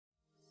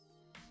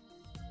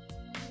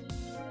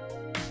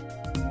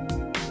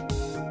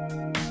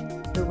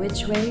The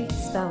Witch Way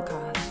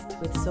Spellcast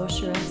with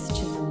Sorceress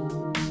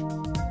Chisholm.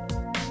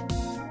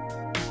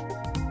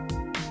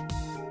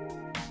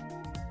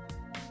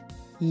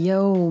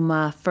 Yo,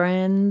 my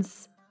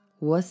friends,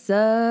 what's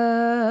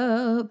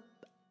up?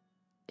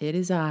 It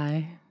is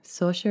I,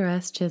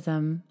 Sorceress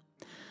Chisholm,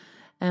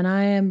 and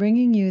I am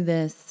bringing you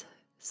this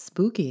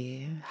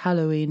spooky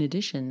Halloween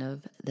edition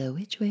of The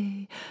Witch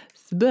Way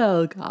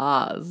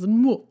Spellcast.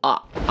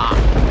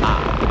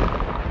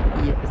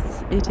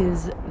 Yes, it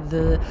is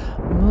the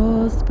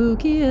most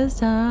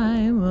spookiest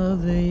time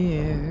of the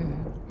year.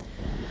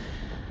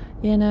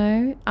 You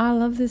know, I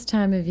love this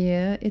time of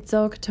year. It's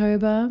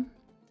October.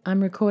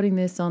 I'm recording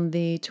this on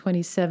the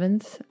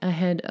 27th,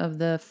 ahead of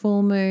the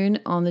full moon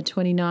on the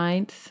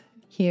 29th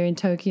here in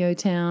Tokyo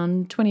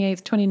Town,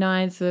 28th,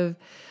 29th of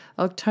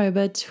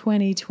October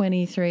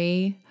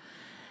 2023.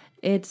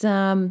 It's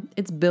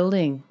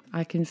building.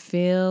 I can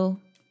feel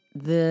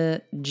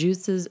the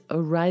juices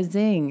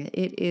arising.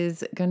 It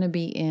is going to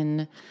be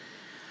in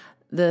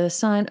the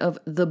sign of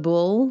the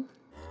bull,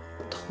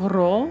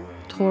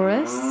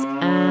 Taurus,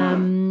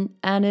 and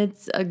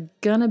it's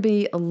going to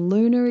be a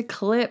lunar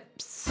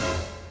eclipse.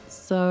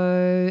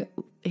 So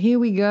here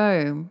we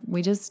go.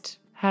 We just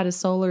had a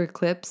solar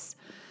eclipse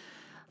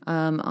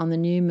on the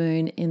new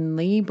moon in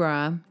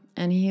Libra.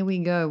 And here we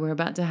go. We're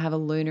about to have a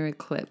lunar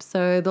eclipse.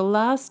 So the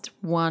last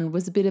one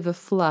was a bit of a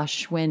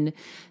flush when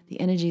the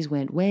energies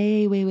went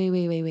way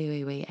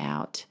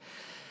out.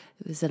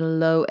 It was at a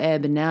low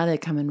ebb, and now they're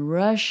coming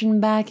rushing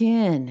back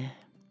in.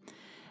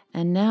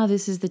 And now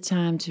this is the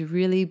time to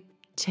really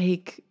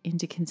take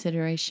into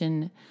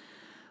consideration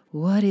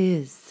what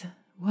is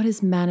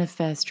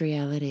manifest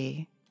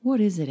reality? What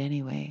is it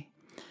anyway?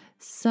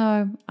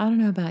 So I don't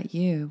know about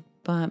you,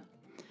 but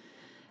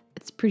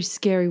it's a pretty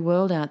scary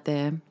world out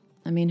there.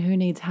 I mean, who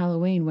needs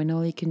Halloween when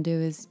all you can do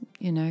is,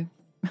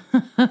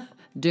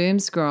 doom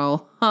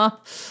scroll? I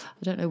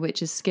don't know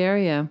which is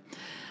scarier.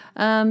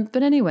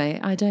 But anyway,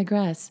 I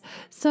digress.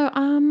 So,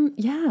 I'm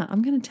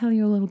going to tell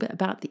you a little bit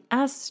about the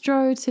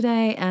astro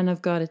today, and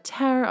I've got a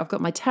tarot. I've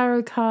got my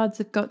tarot cards.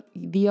 I've got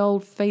the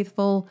old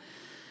faithful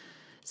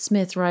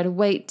Smith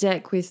Rider-Waite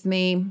deck with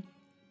me.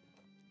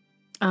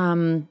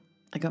 I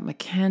got my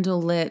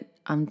candle lit.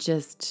 I'm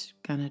just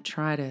going to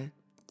try to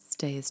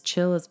stay as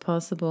chill as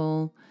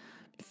possible.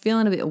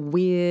 Feeling a bit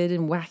weird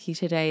and wacky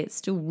today. It's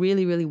still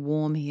really, really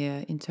warm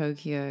here in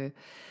Tokyo,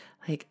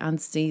 like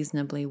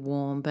unseasonably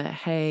warm. But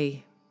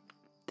hey,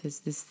 there's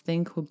this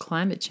thing called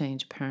climate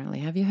change, apparently.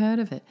 Have you heard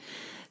of it?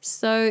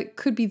 So it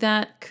could be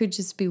that, could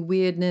just be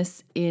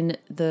weirdness in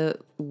the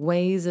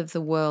ways of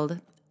the world.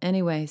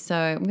 Anyway, so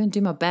I'm going to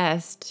do my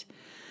best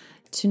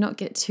to not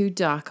get too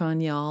dark on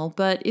y'all.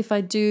 But if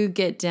I do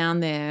get down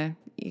there,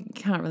 you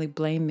can't really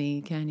blame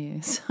me, can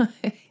you? So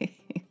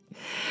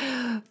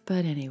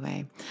but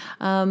anyway,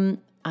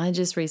 I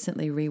just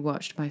recently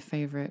rewatched my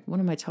favorite, one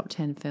of my top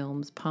 10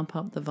 films, Pump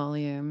Up the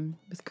Volume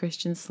with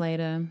Christian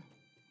Slater.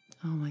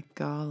 Oh my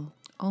God.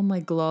 Oh my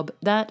glob.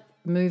 That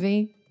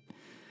movie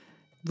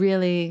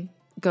really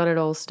got it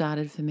all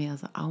started for me. I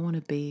was like, I want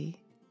to be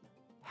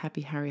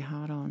Happy Harry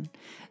Hard-On.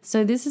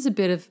 So this is a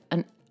bit of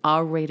an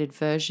R-rated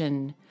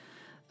version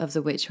of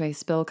the Witch Way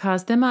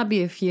Spellcast. There might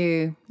be a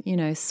few,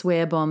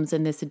 swear bombs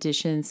in this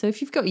edition. So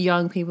if you've got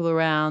young people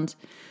around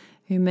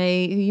who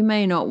you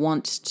may not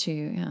want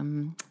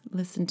to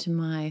listen to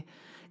my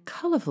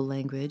colourful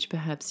language,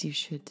 perhaps you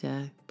should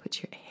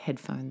put your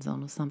headphones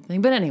on or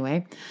something. But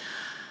anyway,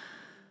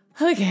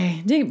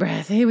 okay, deep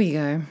breath. Here we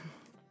go.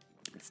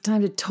 It's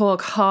time to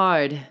talk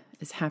hard,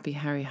 as Happy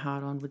Harry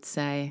Hard-On would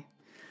say.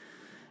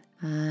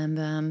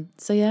 And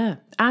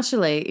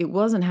actually, it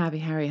wasn't Happy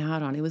Harry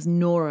Hard-On. It was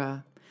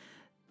Nora.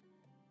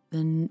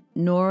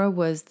 Nora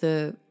was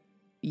the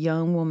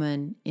young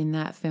woman in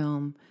that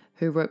film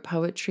who wrote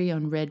poetry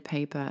on red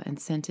paper and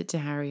sent it to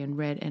Harry in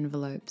red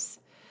envelopes.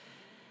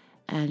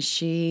 And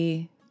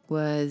she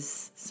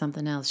was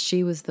something else.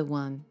 She was the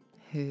one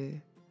who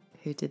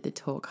did the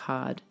talk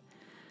hard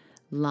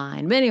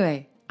line. But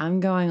anyway,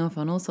 I'm going off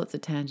on all sorts of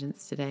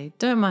tangents today.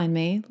 Don't mind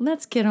me.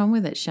 Let's get on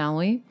with it, shall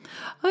we?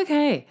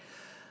 Okay.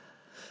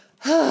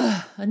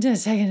 I'm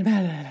just take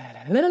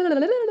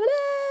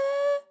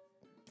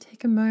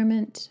a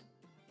moment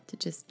to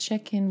just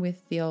check in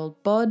with the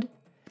old bod.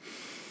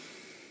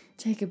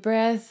 Take a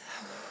breath.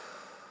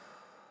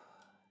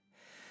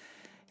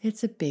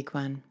 It's a big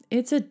one.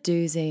 It's a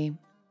doozy.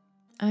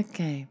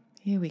 Okay,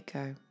 here we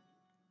go.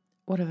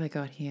 What have I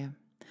got here?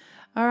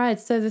 All right,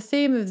 so the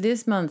theme of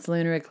this month's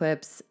lunar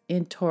eclipse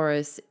in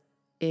Taurus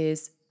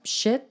is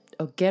shit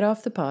or get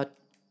off the pot.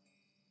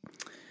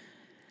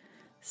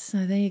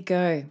 So there you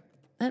go.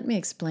 Let me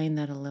explain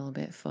that a little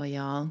bit for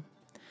y'all.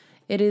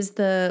 It is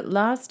the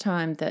last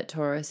time that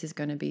Taurus is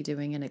going to be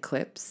doing an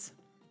eclipse.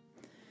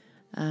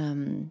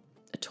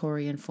 A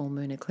Taurian full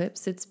moon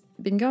eclipse. It's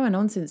been going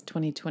on since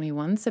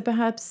 2021, so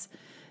perhaps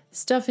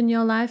stuff in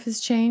your life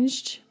has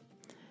changed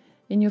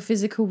in your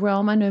physical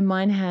realm. I know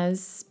mine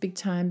has, big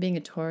time, being a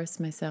Taurus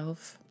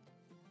myself.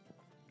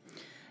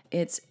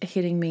 It's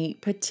hitting me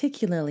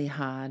particularly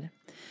hard.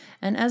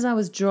 And as I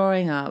was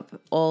drawing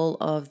up all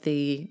of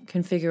the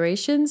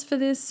configurations for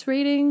this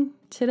reading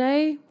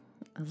today,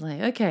 I was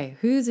like, okay,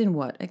 who's in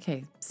what?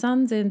 Okay,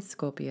 Sun's in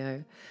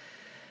Scorpio,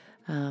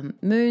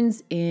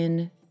 Moon's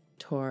in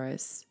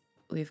Taurus,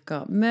 we've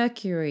got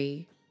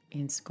Mercury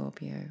in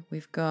Scorpio,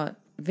 we've got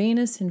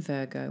Venus in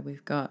Virgo,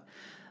 we've got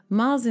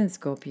Mars in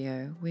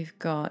Scorpio, we've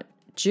got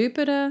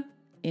Jupiter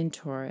in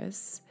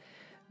Taurus,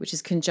 which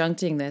is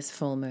conjuncting this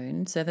full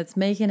moon. So that's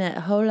making it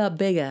a whole lot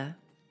bigger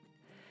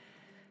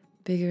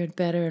and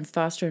better and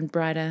faster and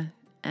brighter,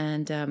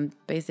 and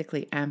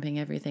basically amping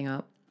everything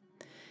up.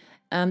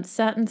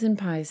 Saturn's in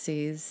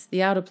Pisces,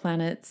 the outer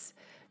planets.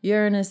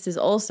 Uranus is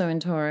also in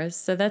Taurus,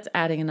 so that's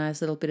adding a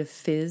nice little bit of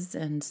fizz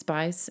and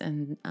spice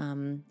and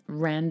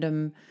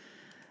random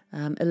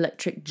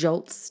electric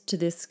jolts to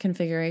this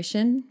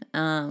configuration.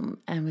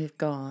 And we've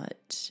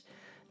got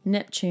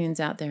Neptune's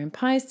out there in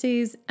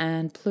Pisces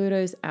and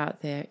Pluto's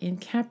out there in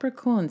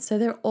Capricorn. So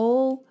they're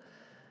all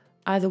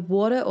either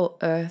water or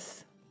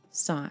earth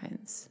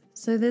signs.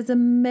 So there's a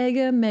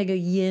mega, mega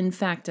yin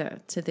factor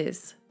to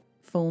this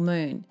full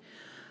moon.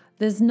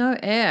 There's no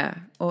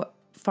air or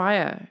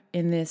fire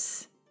in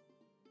this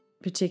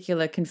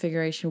particular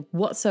configuration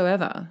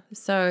whatsoever.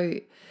 So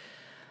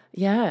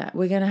yeah,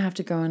 we're going to have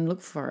to go and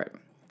look for it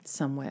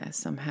somewhere,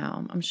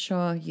 somehow. I'm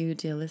sure you,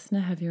 dear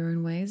listener, have your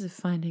own ways of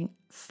finding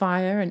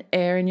fire and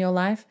air in your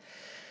life.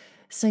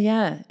 So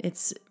yeah,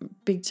 it's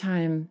big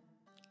time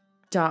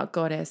dark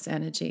goddess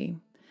energy.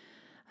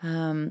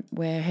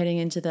 We're heading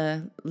into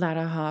the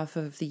latter half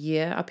of the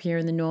year. Up here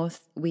in the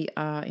north, we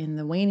are in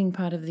the waning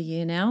part of the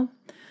year now.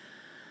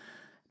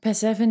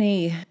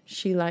 Persephone,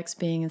 she likes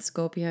being in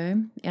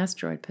Scorpio. The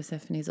asteroid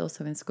Persephone is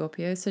also in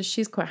Scorpio, so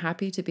she's quite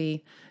happy to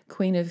be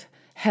queen of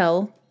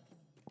hell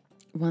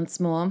once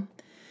more.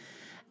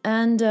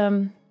 And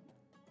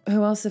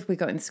who else have we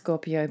got in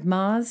Scorpio?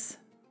 Mars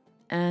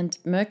and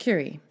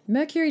Mercury.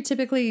 Mercury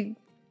typically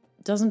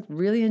doesn't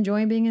really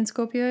enjoy being in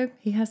Scorpio.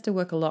 He has to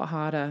work a lot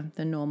harder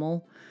than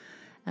normal,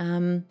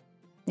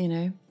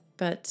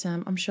 but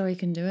I'm sure he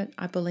can do it.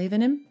 I believe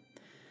in him.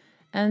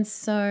 And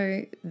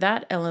so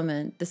that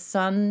element, the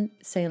sun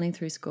sailing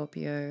through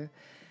Scorpio,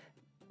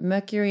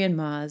 Mercury and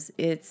Mars,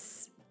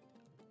 it's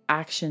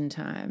action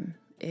time.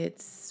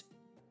 It's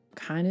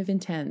kind of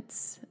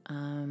intense.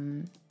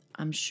 I'm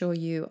sure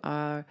you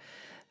are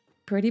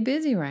pretty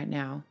busy right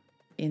now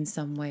in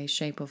some way,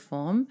 shape, or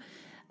form.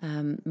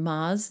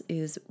 Mars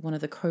is one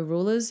of the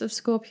co-rulers of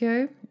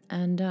Scorpio,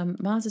 and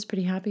Mars is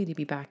pretty happy to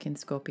be back in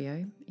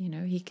Scorpio. You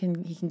know, he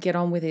can get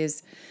on with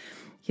his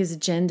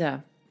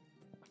agenda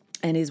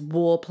and his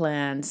war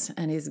plans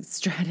and his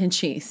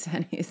strategies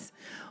and his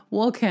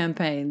war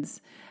campaigns.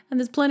 And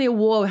there's plenty of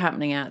war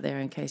happening out there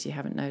in case you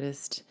haven't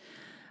noticed.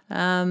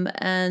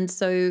 And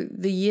so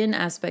the yin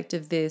aspect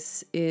of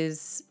this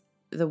is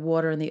the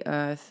water and the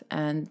earth,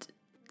 and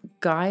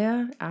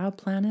Gaia, our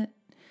planet,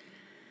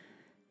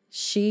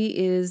 she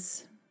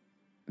is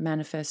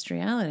manifest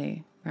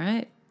reality,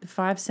 right? The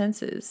five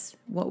senses,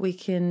 what we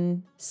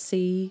can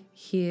see,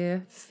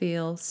 hear,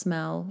 feel,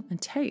 smell,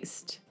 and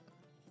taste.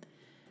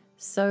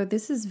 So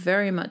this is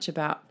very much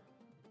about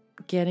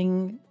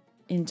getting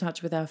in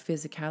touch with our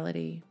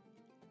physicality.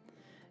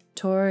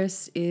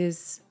 Taurus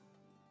is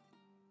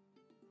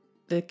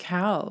the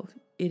cow.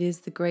 It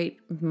is the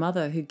great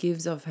mother who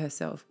gives of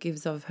herself,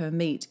 gives of her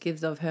meat,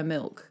 gives of her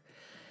milk.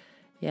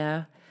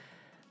 Yeah.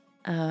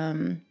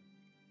 And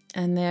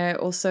they're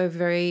also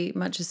very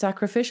much a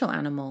sacrificial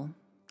animal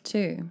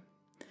too.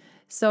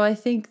 So I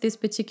think this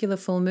particular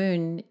full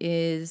moon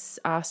is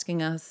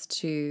asking us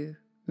to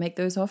make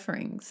those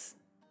offerings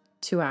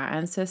to our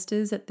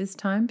ancestors at this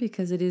time,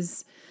 because it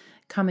is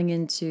coming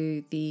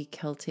into the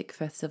Celtic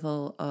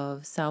festival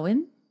of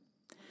Samhain,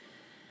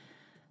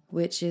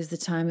 which is the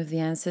time of the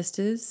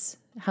ancestors.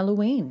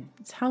 Halloween.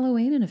 It's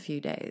Halloween in a few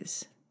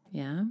days.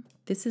 Yeah.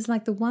 This is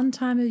like the one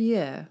time of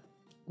year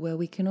where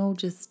we can all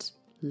just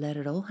let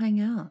it all hang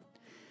out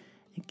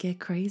and get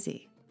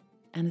crazy.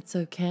 And it's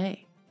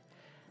okay.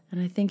 And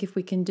I think if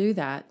we can do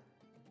that,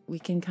 we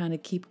can kind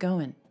of keep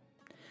going.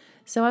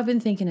 So I've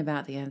been thinking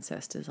about the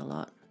ancestors a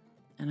lot.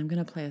 And I'm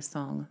going to play a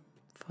song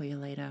for you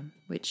later,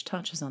 which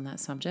touches on that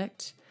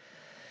subject.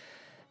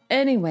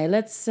 Anyway,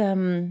 let's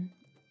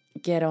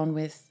get on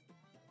with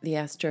the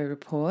Astro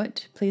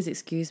Report. Please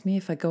excuse me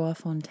if I go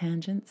off on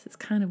tangents. It's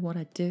kind of what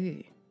I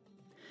do.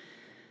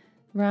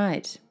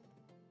 Right.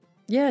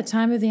 Yeah,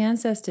 time of the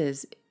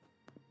ancestors.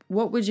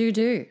 What would you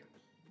do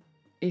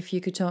if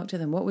you could talk to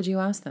them? What would you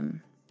ask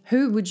them?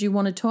 Who would you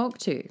want to talk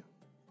to?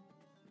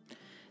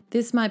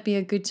 This might be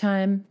a good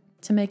time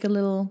to make a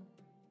little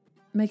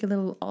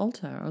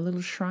altar or a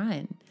little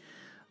shrine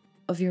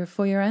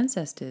for your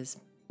ancestors,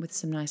 with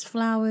some nice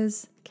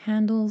flowers,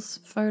 candles,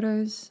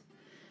 photos,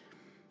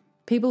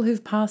 people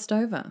who've passed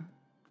over,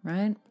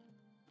 right?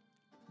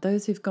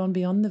 Those who've gone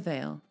beyond the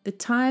veil. The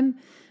time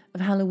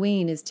of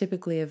Halloween is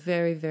typically a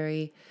very,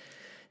 very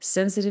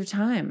sensitive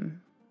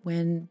time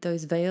when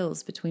those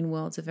veils between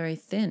worlds are very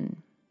thin.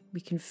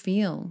 We can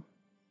feel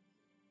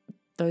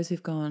those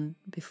who've gone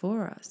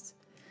before us.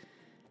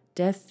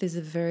 Death is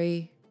a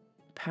very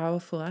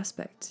powerful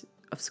aspect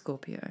of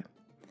Scorpio.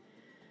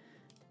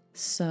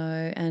 So,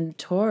 and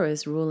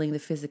Taurus ruling the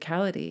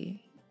physicality.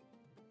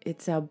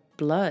 It's our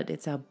blood,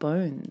 it's our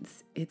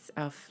bones, it's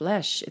our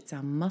flesh, it's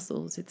our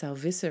muscles, it's our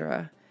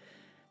viscera,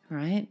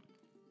 right?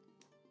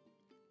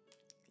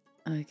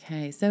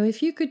 Okay, so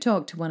if you could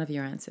talk to one of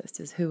your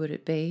ancestors, who would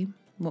it be?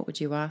 What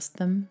would you ask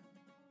them?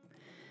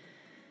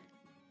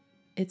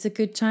 It's a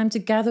good time to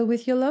gather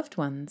with your loved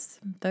ones,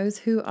 those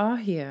who are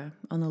here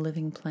on the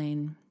living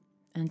plane,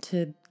 and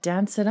to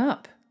dance it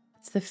up.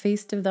 It's the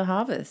feast of the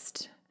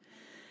harvest.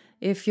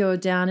 If you're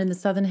down in the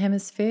southern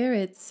hemisphere,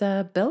 it's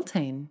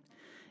Beltane.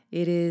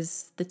 It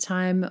is the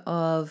time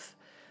of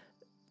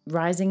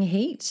rising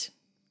heat.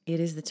 It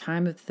is the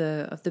time of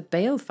the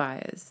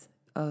balefires,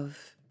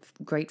 of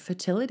great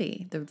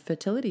fertility, the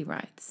fertility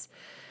rites.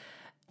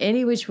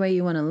 Any which way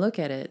you want to look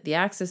at it, the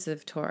axis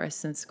of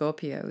Taurus and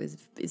Scorpio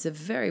is a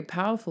very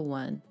powerful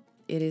one.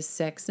 It is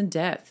sex and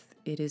death.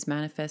 It is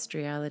manifest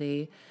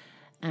reality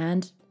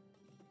and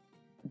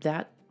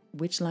that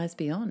which lies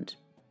beyond.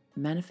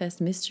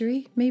 Manifest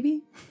mystery,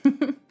 maybe?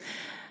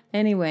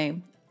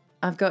 Anyway,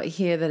 I've got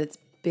here that it's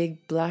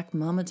Big Black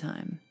Mama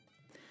time.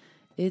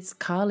 It's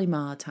Kali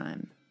Ma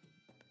time,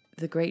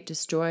 the great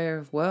destroyer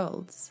of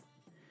worlds.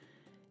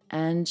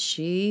 And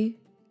she's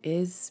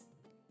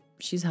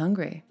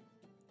hungry.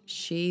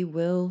 She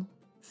will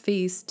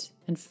feast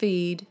and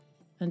feed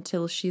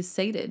until she's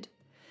sated.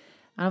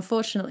 And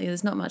unfortunately,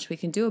 there's not much we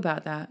can do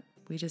about that.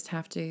 We just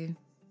have to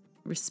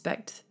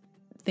respect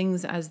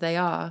things as they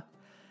are.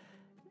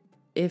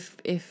 If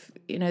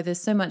there's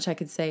so much I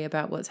could say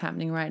about what's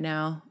happening right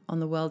now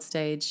on the world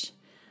stage,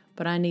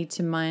 but I need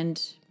to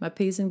mind my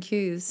P's and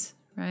Q's,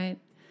 right?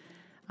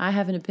 I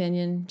have an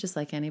opinion just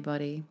like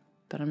anybody,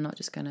 but I'm not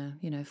just going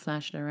to,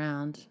 flash it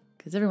around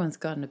because everyone's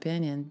got an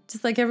opinion,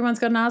 just like everyone's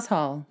got an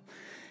asshole.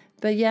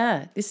 But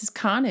yeah, this is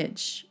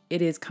carnage.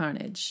 It is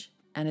carnage.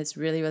 And it's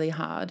really, really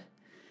hard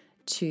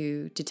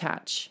to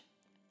detach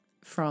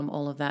from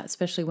all of that,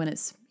 especially when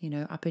it's,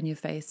 up in your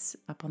face,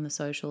 up on the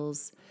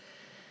socials.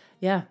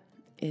 Yeah,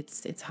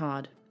 it's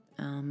hard.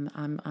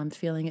 I'm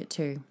feeling it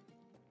too.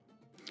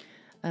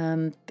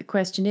 The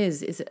question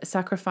is it a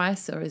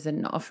sacrifice or is it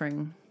an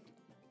offering?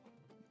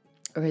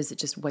 Or is it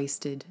just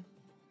wasted?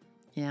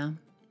 Yeah.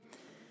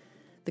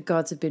 The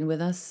gods have been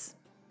with us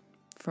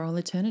for all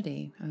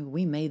eternity. I mean,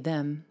 we made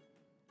them.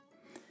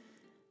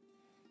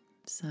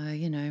 So,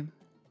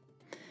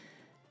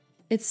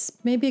 it's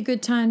maybe a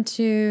good time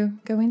to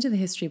go into the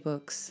history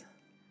books,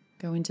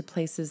 go into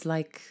places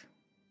like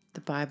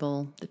the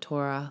Bible, the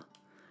Torah,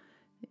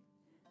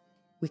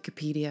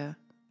 Wikipedia,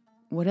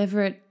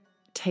 whatever it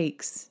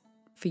takes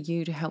for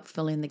you to help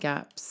fill in the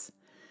gaps.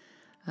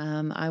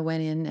 I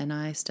went in and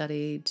I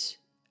studied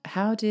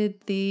how did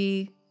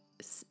the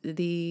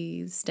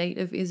state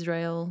of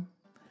Israel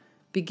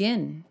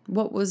begin?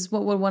 What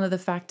were one of the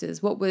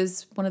factors? What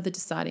was one of the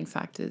deciding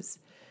factors?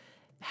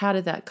 How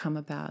did that come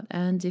about?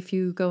 And if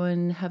you go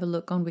and have a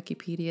look on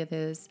Wikipedia,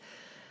 there's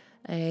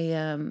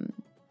a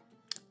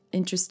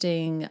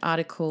interesting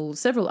article,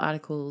 several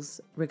articles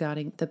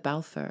regarding the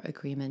Balfour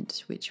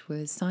Agreement, which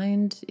was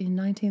signed in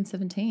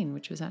 1917,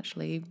 which was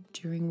actually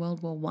during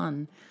World War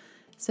I.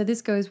 So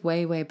this goes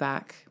way, way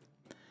back.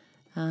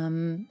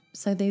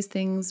 So these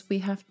things we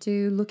have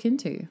to look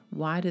into.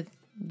 Why do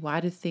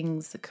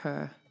things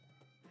occur?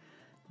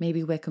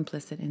 Maybe we're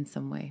complicit in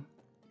some way.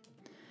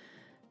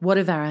 What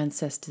have our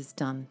ancestors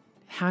done?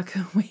 How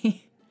can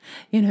we,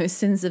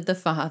 sins of the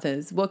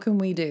fathers, what can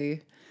we do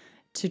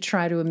to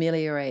try to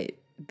ameliorate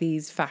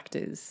these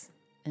factors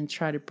and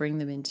try to bring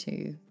them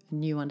into a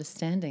new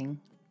understanding?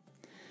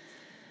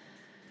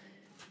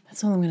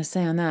 That's all I'm going to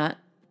say on that.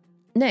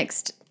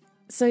 Next,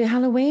 so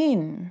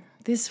Halloween,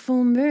 this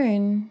full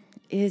moon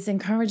is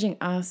encouraging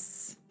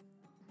us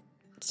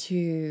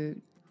to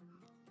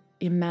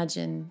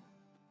imagination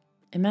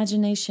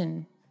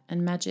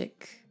and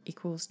magic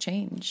equals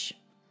change.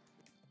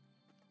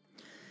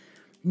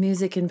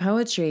 Music and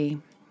poetry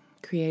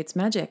creates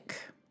magic.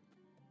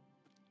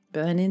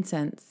 Burn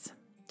incense,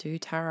 do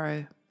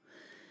tarot,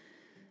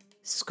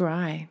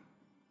 scry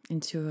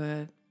into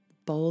a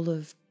bowl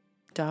of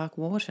dark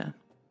water,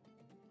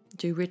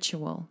 do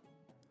ritual.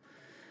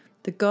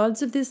 The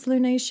gods of this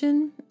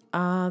lunation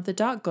are the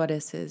dark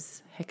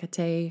goddesses,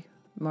 Hecate,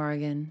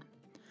 Morrigan,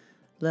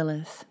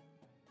 Lilith.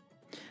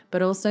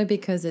 But also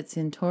because it's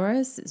in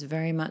Taurus, it's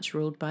very much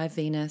ruled by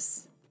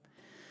Venus.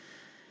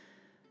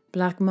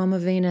 Black Mama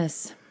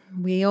Venus.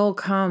 We all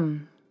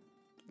come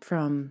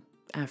from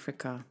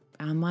Africa.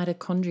 Our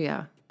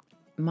mitochondria,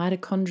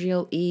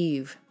 mitochondrial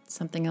Eve,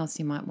 something else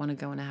you might want to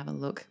go and have a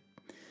look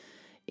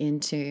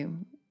into.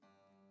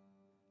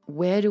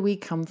 Where do we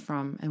come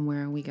from and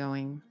where are we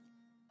going?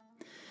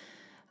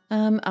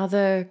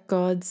 Other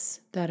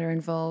gods that are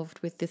involved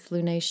with this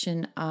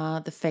lunation are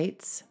the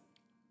Fates,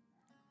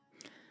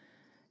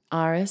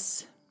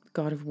 Ares,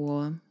 god of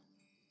war,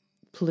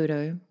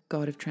 Pluto,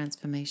 god of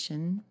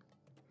transformation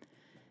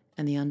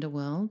and the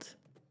underworld,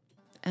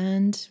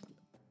 and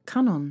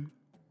Kanon,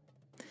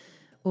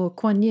 or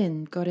Kuan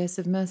Yin, goddess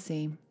of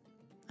mercy.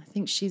 I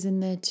think she's in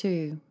there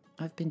too.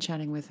 I've been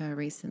chatting with her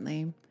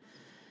recently,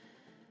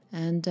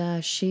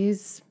 and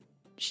she's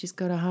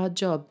got a hard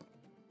job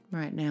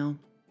right now,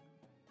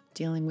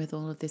 dealing with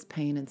all of this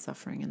pain and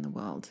suffering in the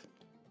world.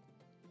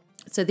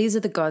 So these are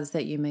the gods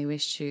that you may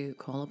wish to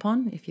call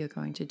upon if you're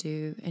going to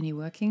do any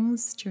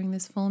workings during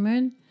this full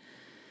moon.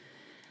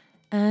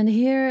 And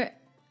here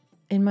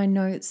in my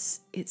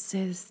notes, it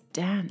says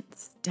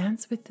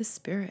dance with the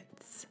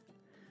spirits,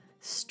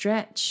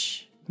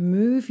 stretch,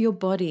 move your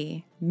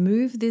body,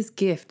 move this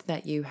gift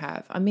that you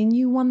have. I mean,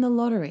 you won the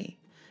lottery.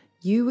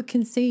 You were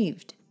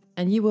conceived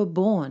and you were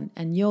born,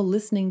 and you're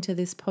listening to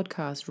this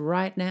podcast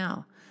right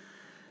now.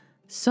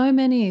 So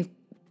many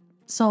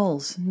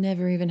souls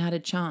never even had a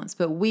chance,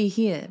 but we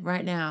here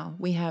right now,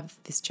 we have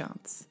this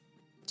chance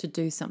to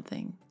do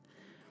something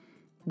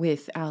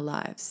with our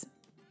lives.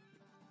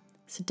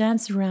 So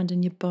dance around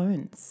in your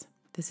bones.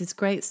 There's this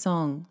great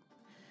song.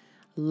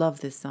 Love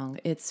this song.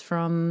 It's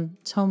from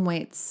Tom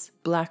Waits'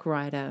 Black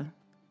Rider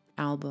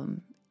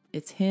album.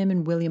 It's him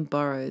and William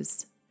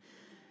Burroughs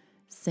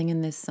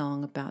singing this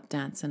song about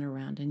dancing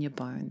around in your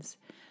bones.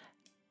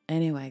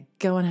 Anyway,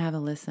 go and have a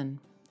listen.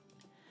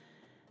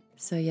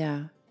 So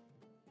yeah,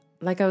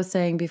 like I was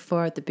saying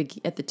before at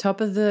the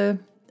top of the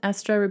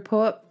astro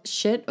report,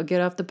 shit or get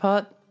off the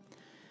pot.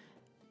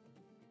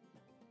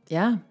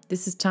 Yeah,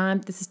 this is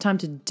time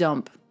to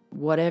dump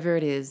whatever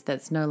it is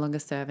that's no longer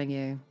serving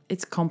you.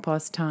 It's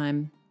compost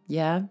time.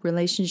 Yeah,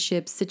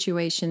 relationships,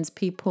 situations,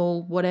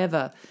 people,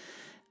 whatever.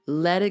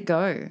 Let it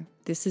go.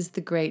 This is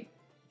the great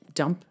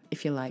dump,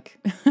 if you like.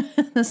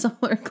 The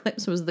solar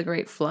eclipse was the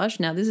great flush.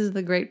 Now this is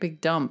the great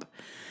big dump.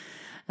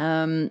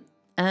 And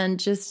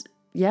just,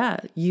 yeah,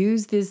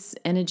 use this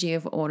energy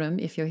of autumn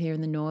if you're here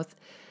in the north.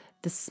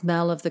 The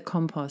smell of the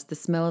compost, the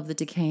smell of the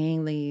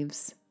decaying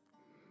leaves.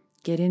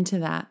 Get into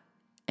that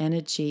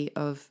energy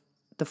of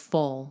the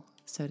fall,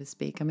 so to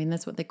speak. I mean,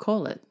 that's what they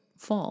call it,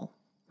 fall,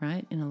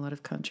 right? In a lot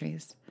of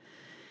countries.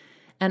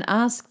 And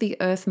ask the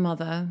Earth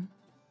Mother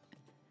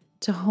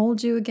to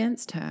hold you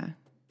against her,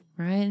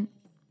 right?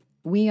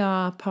 We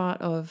are part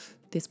of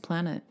this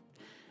planet.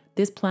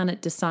 This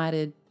planet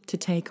decided to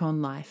take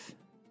on life,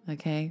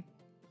 okay?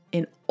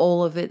 In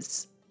all of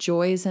its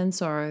joys and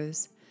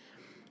sorrows.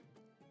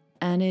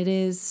 And it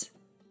is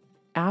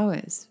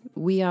ours.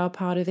 We are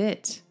part of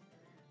it.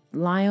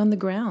 Lie on the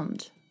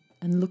ground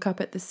and look up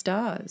at the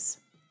stars.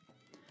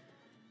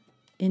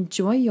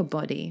 Enjoy your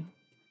body.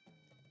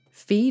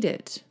 Feed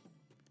it.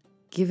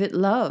 Give it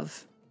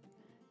love.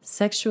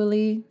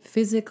 Sexually,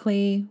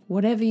 physically,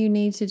 whatever you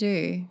need to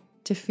do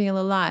to feel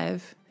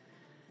alive.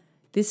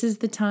 This is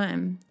the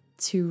time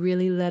to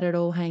really let it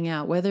all hang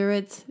out. Whether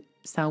it's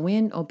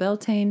Samhain or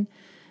Beltane,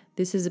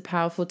 this is a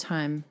powerful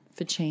time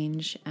for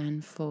change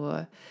and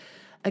for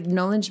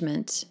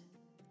acknowledgement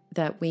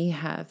that we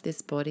have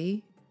this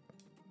body.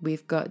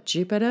 We've got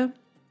Jupiter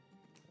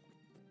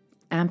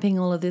amping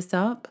all of this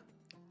up.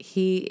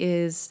 He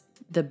is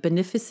the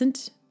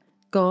beneficent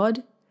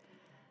God,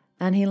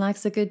 and he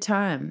likes a good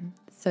time.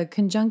 So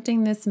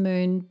conjuncting this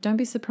moon, don't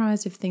be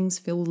surprised if things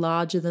feel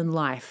larger than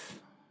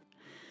life.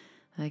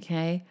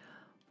 Okay?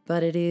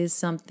 But it is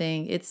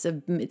something, it's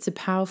a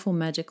powerful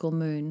magical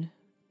moon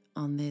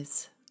on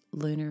this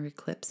lunar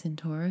eclipse in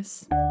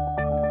Taurus.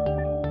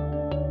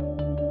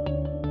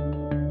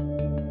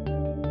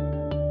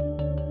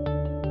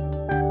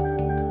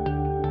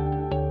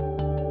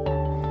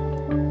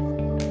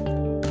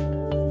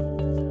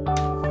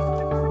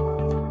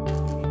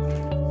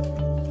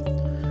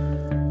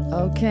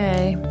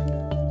 Okay,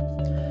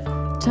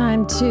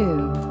 time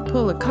to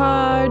pull a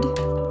card.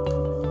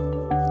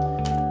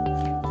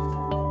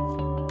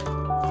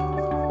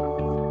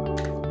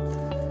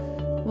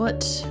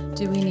 What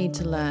do we need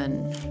to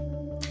learn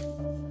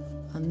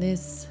on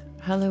this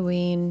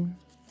Halloween,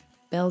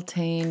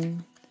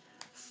 Beltane,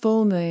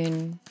 full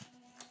moon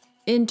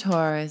in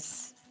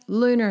Taurus,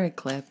 lunar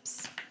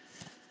eclipse?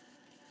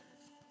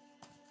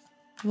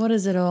 What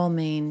does it all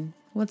mean?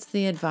 What's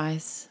the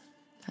advice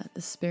that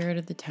the spirit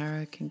of the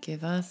tarot can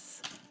give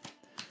us?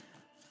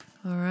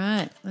 All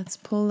right, let's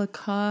pull a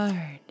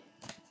card.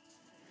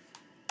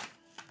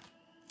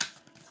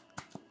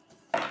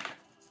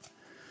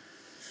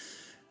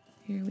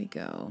 Here we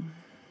go.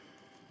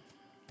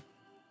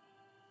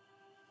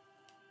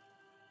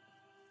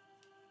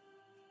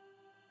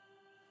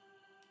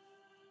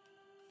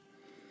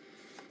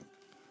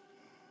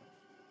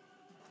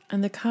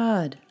 And the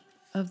card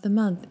of the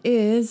month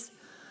is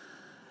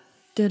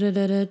Three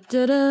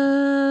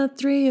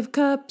of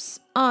Cups.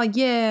 Oh,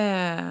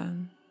 yeah.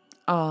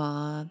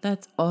 Oh,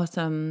 that's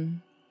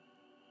awesome.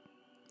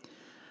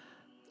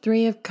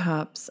 Three of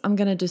Cups. I'm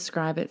going to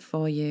describe it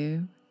for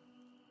you.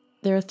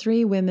 There are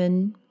three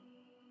women.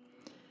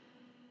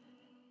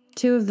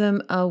 Two of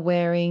them are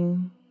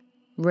wearing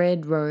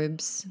red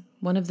robes.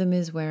 One of them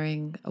is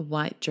wearing a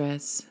white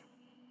dress.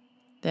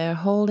 They're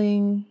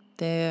holding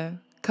their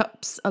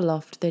cups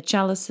aloft, their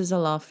chalices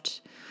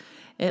aloft.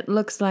 It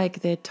looks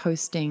like they're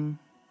toasting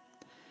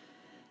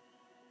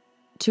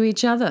to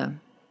each other.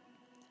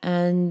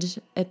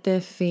 And at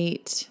their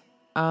feet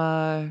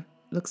are,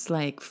 looks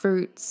like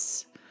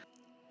fruits.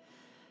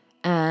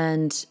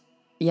 And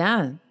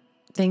yeah,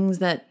 things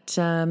that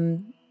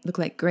look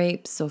like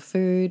grapes or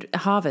food,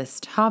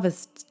 harvest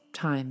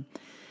time.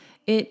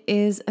 It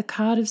is a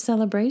card of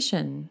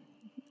celebration.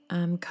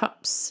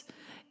 Cups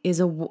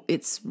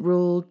it's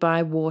ruled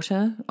by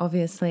water,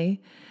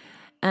 obviously,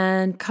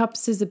 and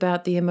cups is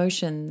about the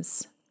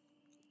emotions.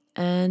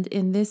 And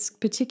in this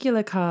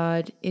particular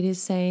card, it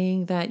is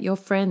saying that your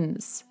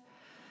friends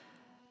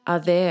are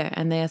there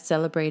and they are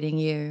celebrating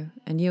you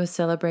and you are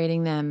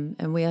celebrating them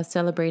and we are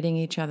celebrating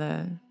each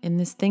other in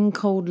this thing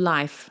called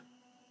life.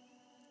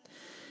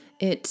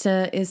 It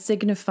is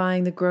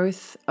signifying the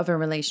growth of a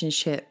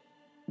relationship,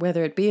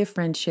 whether it be a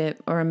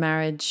friendship or a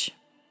marriage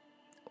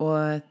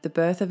or the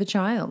birth of a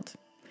child.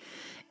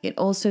 It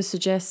also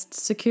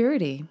suggests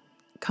security,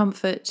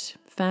 comfort,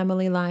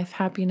 family life,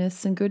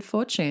 happiness, and good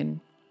fortune.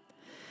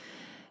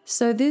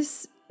 So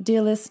this,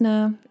 dear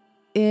listener,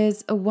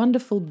 is a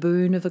wonderful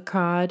boon of a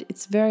card.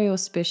 It's very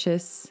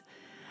auspicious,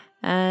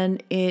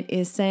 and it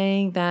is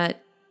saying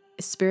that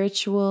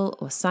spiritual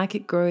or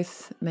psychic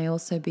growth may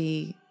also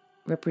be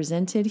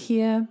represented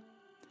here.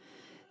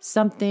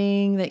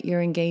 Something that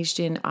you're engaged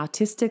in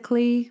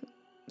artistically,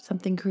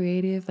 something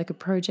creative, like a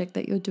project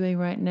that you're doing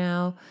right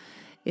now,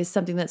 is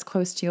something that's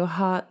close to your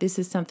heart. This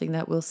is something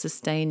that will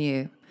sustain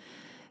you.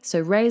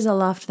 So raise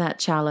aloft that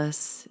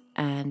chalice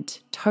and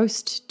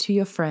toast to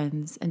your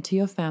friends and to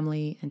your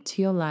family and to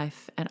your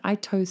life. And I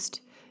toast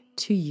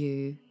to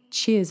you.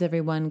 Cheers,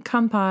 everyone.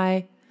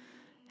 Kampai.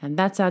 And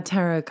that's our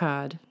tarot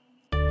card.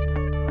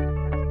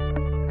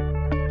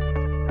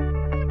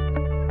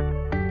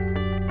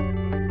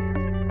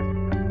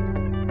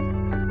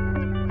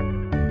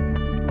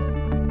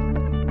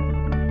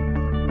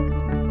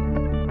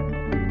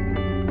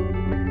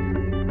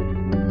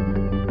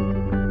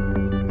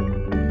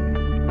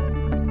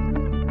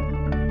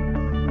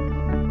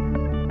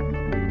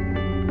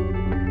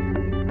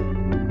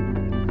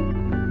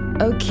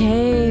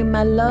 Okay,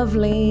 my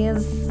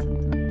lovelies,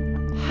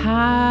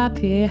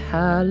 happy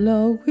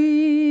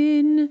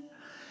Halloween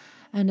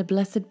and a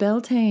blessed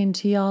Beltane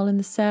to y'all in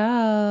the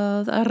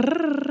South.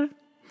 Arrrr.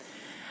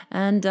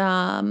 And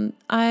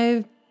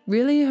I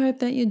really hope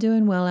that you're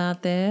doing well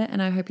out there,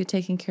 and I hope you're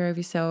taking care of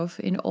yourself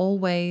in all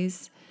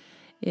ways.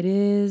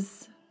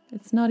 It's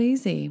not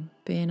easy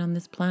being on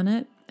this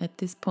planet at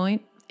this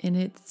point in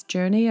its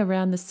journey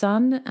around the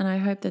sun, and I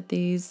hope that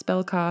these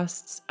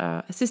spellcasts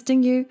are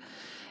assisting you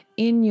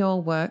in your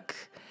work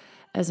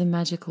as a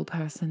magical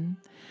person.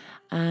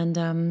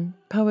 And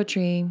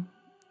poetry,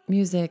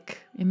 music,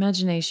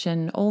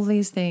 imagination, all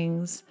these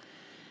things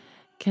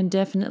can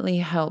definitely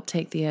help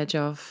take the edge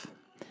off.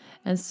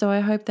 And so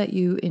I hope that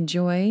you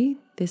enjoy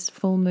this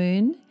full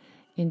moon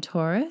in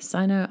Taurus.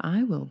 I know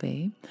I will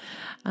be.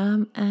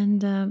 I'm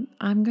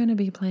going to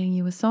be playing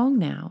you a song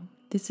now.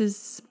 This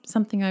is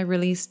something I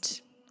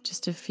released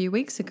just a few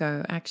weeks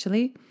ago,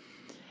 actually.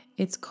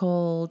 It's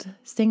called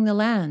Sing the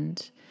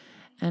Land.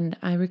 And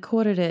I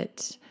recorded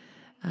it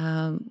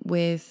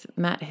with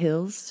Matt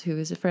Hills, who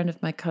is a friend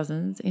of my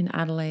cousin's in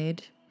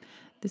Adelaide.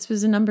 This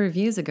was a number of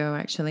years ago,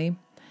 actually.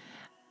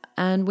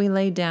 And we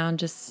laid down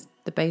just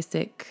the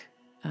basic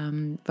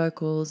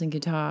vocals and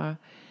guitar.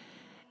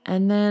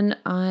 And then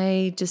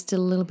I just did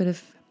a little bit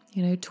of,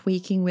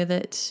 tweaking with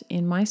it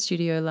in my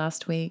studio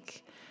last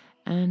week.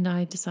 And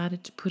I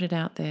decided to put it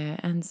out there.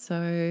 And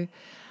so,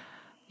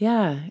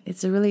 yeah,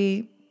 it's a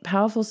really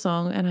powerful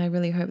song, and I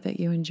really hope that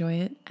you enjoy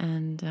it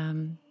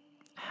and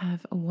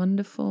have a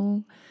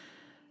wonderful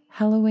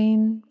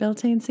Halloween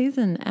Beltane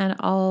season. And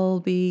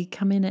I'll be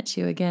coming at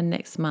you again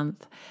next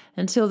month.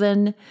 Until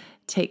then,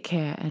 take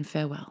care and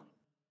farewell.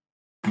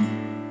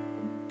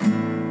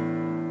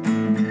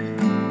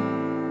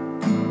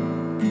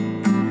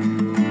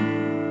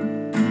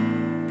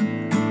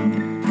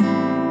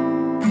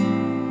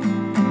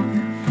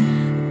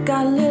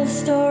 Got a little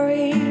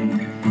story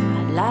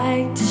I'd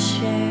like to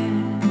share.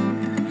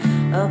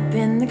 Up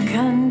in the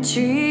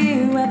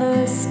country where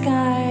the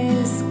sky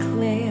is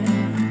clear,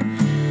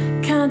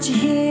 can't you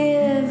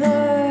hear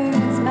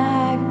birds,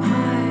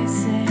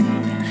 magpies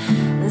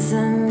sing?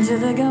 Listen to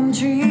the gum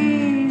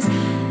trees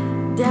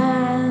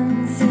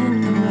dance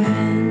in the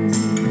wind.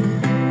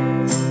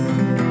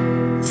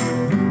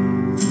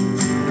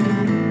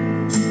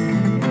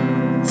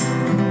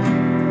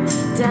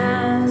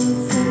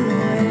 Dance in the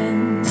wind.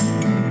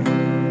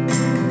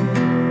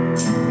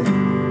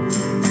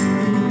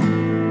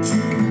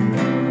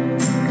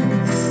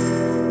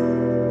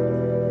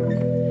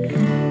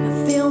 I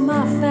feel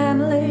my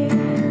family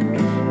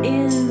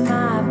in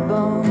my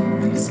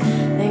bones.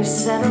 They've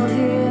settled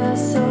here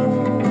so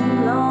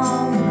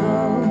long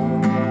ago.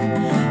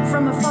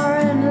 From a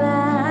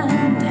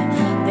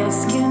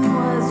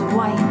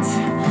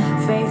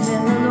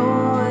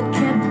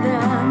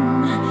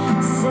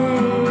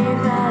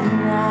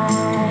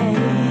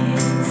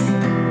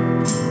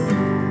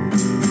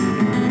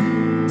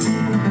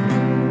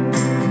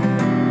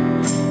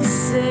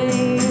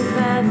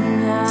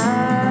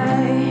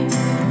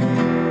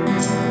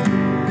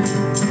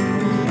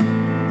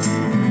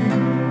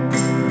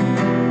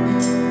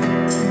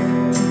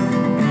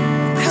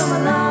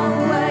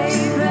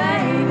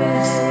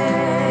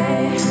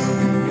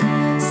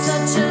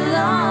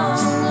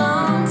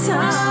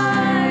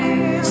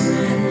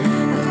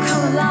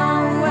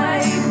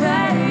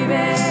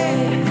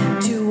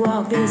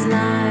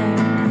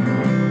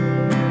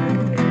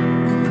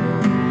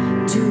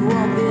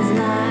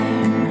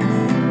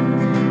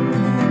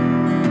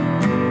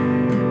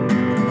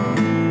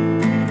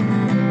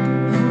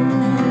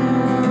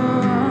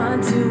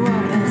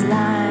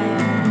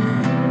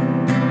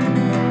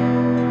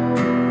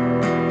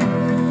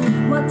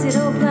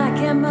Black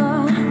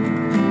Emma,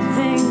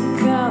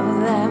 think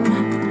of them,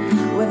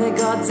 whether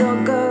gods or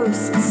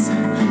ghosts,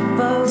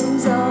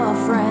 foes or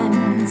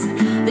friends.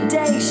 The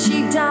day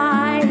she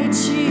died,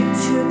 she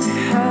took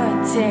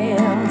her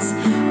tales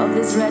of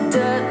this red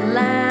dirt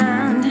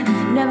land,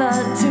 never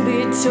to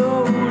be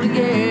told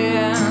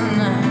again.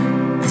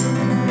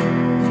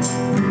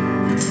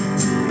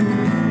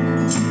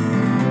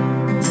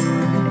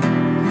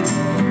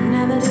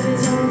 Never to be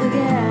told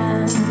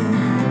again.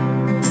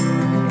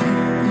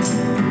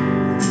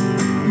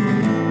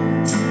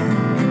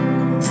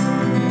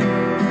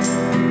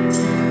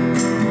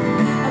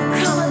 I've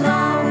come a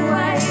long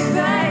way,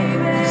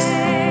 baby.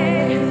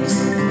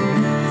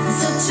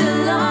 Such a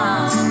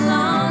long,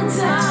 long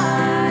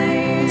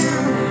time.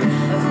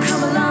 I've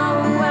come a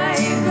long way,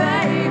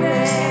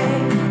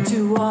 baby, to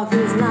walk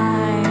this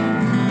line.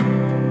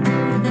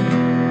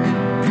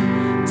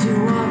 To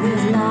walk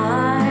this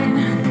line.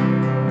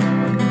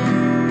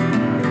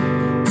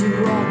 To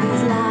walk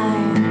this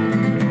line.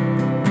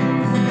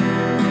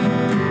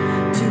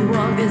 To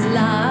walk this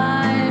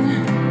line.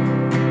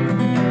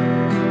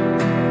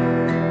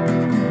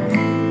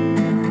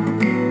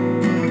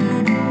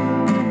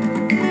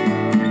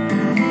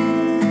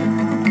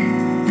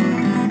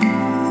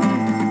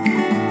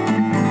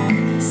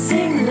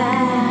 Sing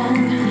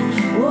land,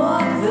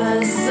 walk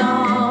the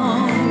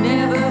song,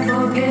 never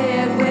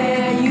forget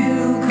where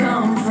you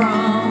come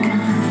from.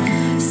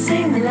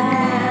 Sing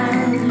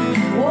land,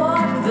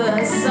 walk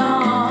the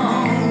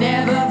song,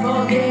 never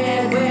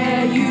forget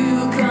where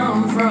you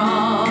come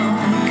from.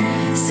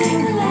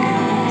 Sing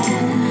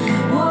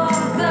land,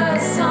 walk the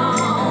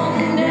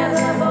song,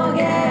 never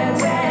forget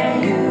where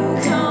you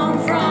come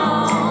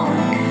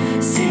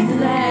from. Sing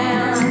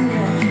land,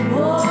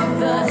 walk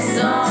the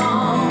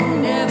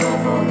song, never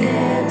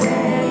forget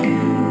where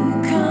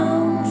you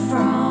come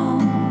from.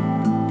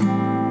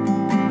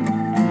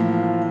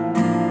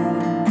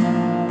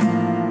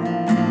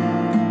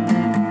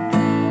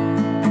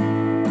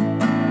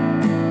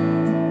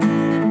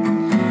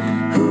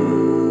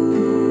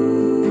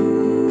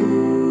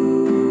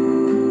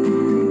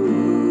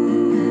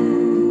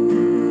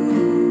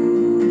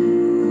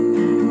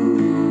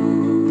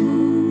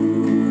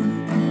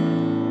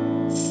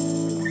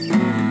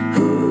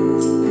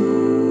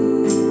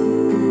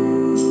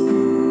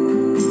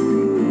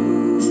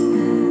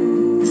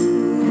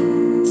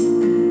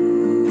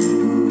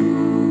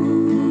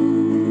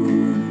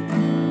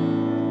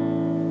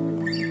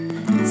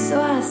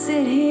 So I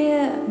sit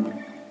here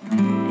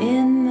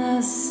in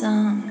the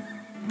sun.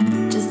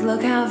 Just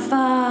look how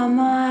far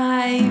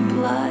my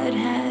blood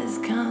has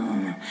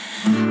come.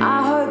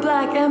 I hope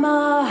Black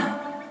Emma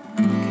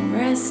can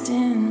rest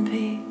in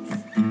peace.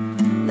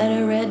 Let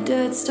her red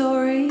dirt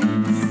stories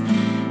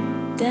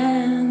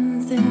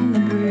dance in the